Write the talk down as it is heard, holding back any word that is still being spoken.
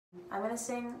I'm gonna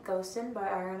sing Ghostin' by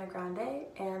Ariana Grande,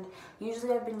 and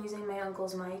usually I've been using my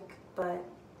uncle's mic, but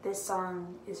this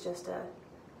song is just a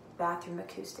bathroom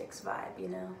acoustics vibe, you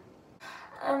know?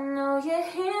 I know you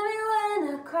hear me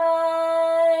when I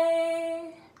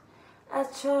cry. I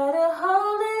try to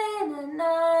hold it in at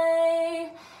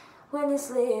night when you're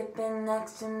sleeping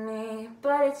next to me,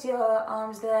 but it's your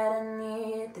arms that I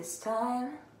need this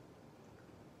time.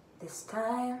 This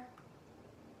time.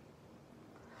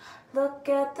 Look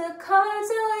at the cards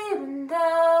that we've been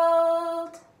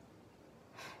dealt.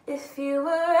 If you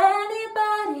were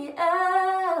anybody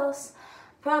else,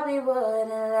 probably wouldn't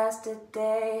last a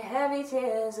day. Heavy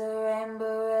tears, a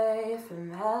rainbow ray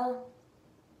from hell.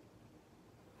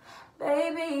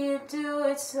 Baby, you do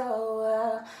it so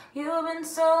well. You've been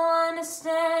so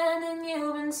understanding,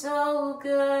 you've been so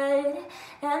good,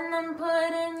 and I'm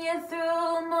putting you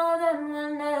through more than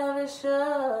one ever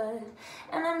should.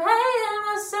 And I'm hating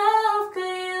myself 'cause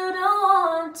you don't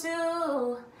want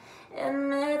to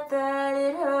admit that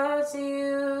it hurts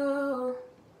you.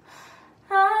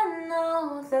 I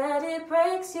know that it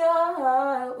breaks your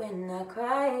heart when I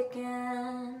cry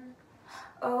again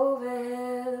over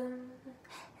him.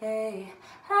 Hey,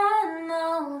 I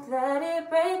know that it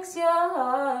breaks your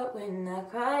heart when I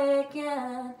cry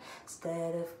again.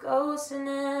 Instead of ghosting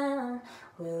him,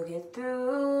 we'll get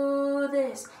through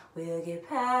this, we'll get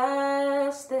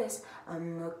past this.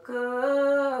 I'm a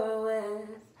girl with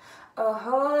a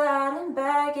whole lot of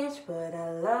baggage, but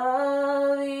I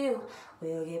love you.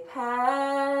 We'll get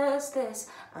past this.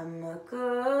 I'm a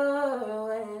girl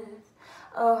with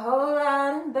a whole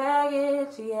lot of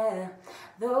baggage, yeah.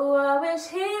 Though I wish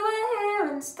he were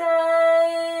here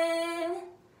instead.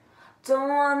 Don't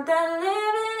want that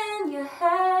living in your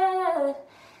head.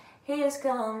 He just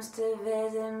comes to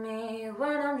visit me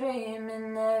when I'm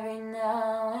dreaming every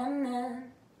now and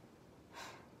then.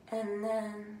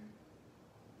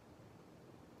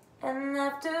 And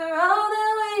after all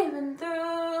that we've been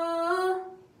through,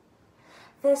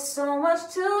 there's so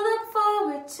much to look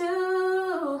forward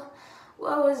to.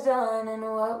 What was done and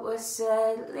what was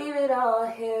said, leave it all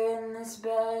here in this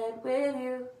bed with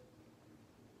you.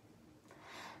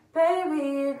 Baby,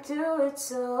 you do it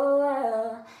so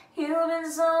well. You've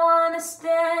been so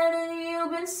understanding,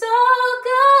 you've been so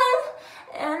good,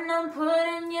 and I'm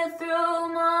putting you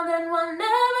through more than one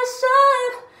ever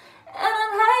should. And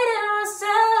I'm hating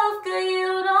myself 'cause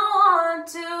you don't want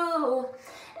to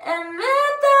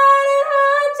admit that it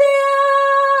hurts you.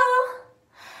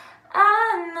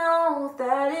 I know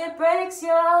that it breaks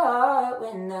your heart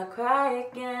when I cry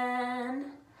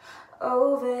again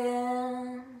over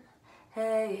him.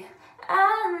 Hey,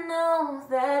 I know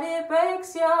that it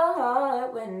breaks your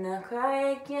heart when I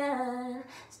cry again.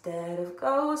 Instead of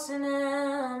ghosting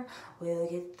him, we'll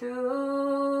get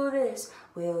through this,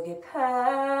 we'll get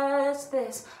past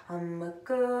this. I'm a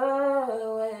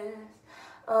girl with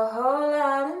a whole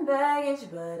lot of baggage,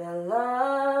 but I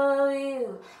love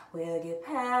you. We'll get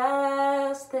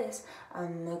past this.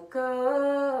 I'm a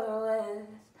girl with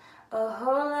a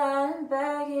whole lot of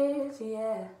baggage,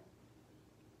 yeah.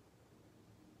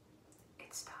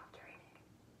 It stopped raining.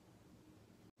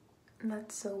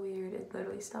 That's so weird. It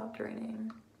literally stopped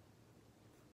raining.